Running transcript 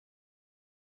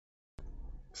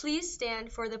Please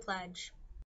stand for the pledge.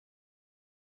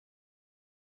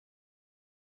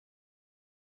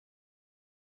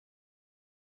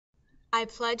 I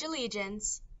pledge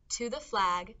allegiance to the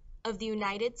flag of the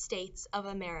United States of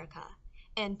America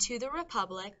and to the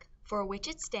republic for which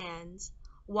it stands,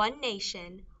 one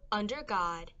nation, under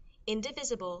God,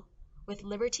 indivisible, with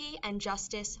liberty and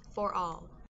justice for all.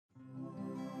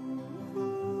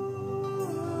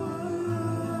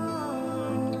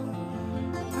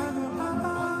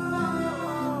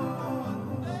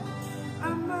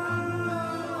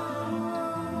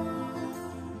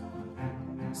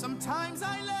 Sometimes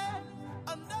I lay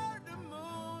under the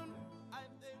moon. I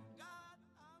thank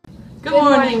God. Good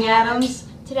morning, Adams.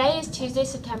 Today is Tuesday,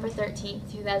 September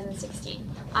 13th, 2016.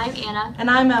 I'm Anna.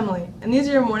 And I'm Emily, and these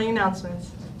are your morning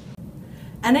announcements.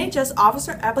 NHS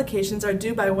officer applications are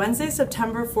due by Wednesday,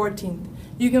 September 14th.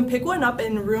 You can pick one up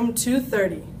in room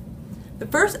 230. The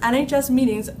first NHS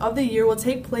meetings of the year will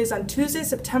take place on Tuesday,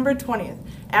 September 20th,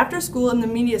 after school in the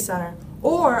Media Center,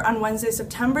 or on Wednesday,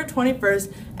 September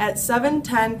 21st at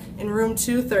 7:10 in room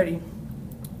 230.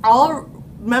 All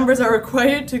members are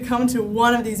required to come to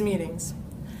one of these meetings.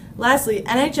 Lastly,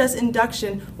 NHS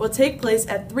induction will take place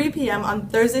at 3 p.m. on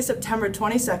Thursday, September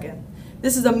 22nd.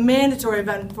 This is a mandatory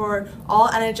event for all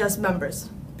NHS members.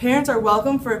 Parents are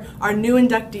welcome for our new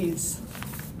inductees.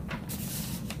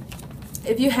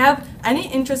 If you have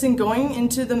any interest in going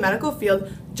into the medical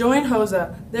field, join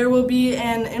HOSA. There will be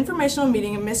an informational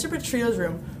meeting in Mr. Petrillo's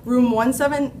room, room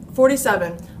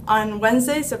 1747, on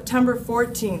Wednesday, September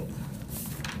 14th.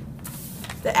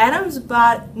 The Adams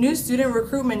Bot New Student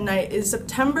Recruitment Night is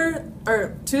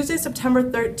Tuesday, September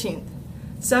 13th,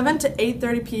 7 to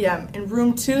 8:30 p.m. in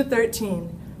room 213.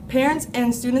 Parents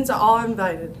and students are all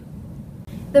invited.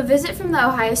 The visit from the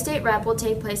Ohio State Rep will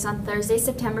take place on Thursday,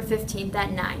 September 15th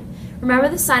at 9. Remember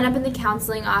to sign up in the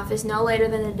counseling office no later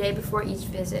than the day before each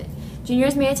visit.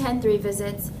 Juniors may attend 3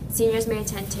 visits, seniors may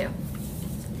attend 2.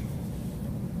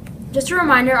 Just a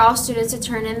reminder, all students to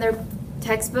turn in their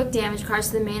textbook damage cards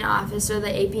to the main office or the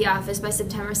AP office by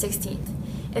September 16th.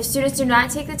 If students do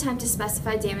not take the time to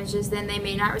specify damages, then they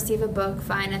may not receive a book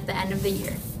fine at the end of the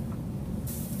year.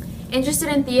 Interested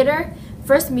in theater?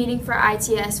 First meeting for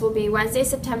ITS will be Wednesday,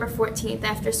 September 14th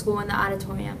after school in the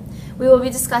auditorium. We will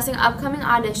be discussing upcoming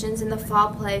auditions in the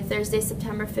fall play Thursday,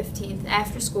 September 15th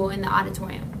after school in the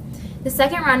auditorium. The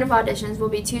second round of auditions will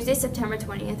be Tuesday, September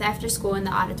 20th after school in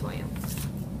the auditorium.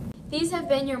 These have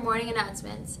been your morning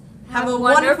announcements. Have a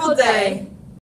wonderful day.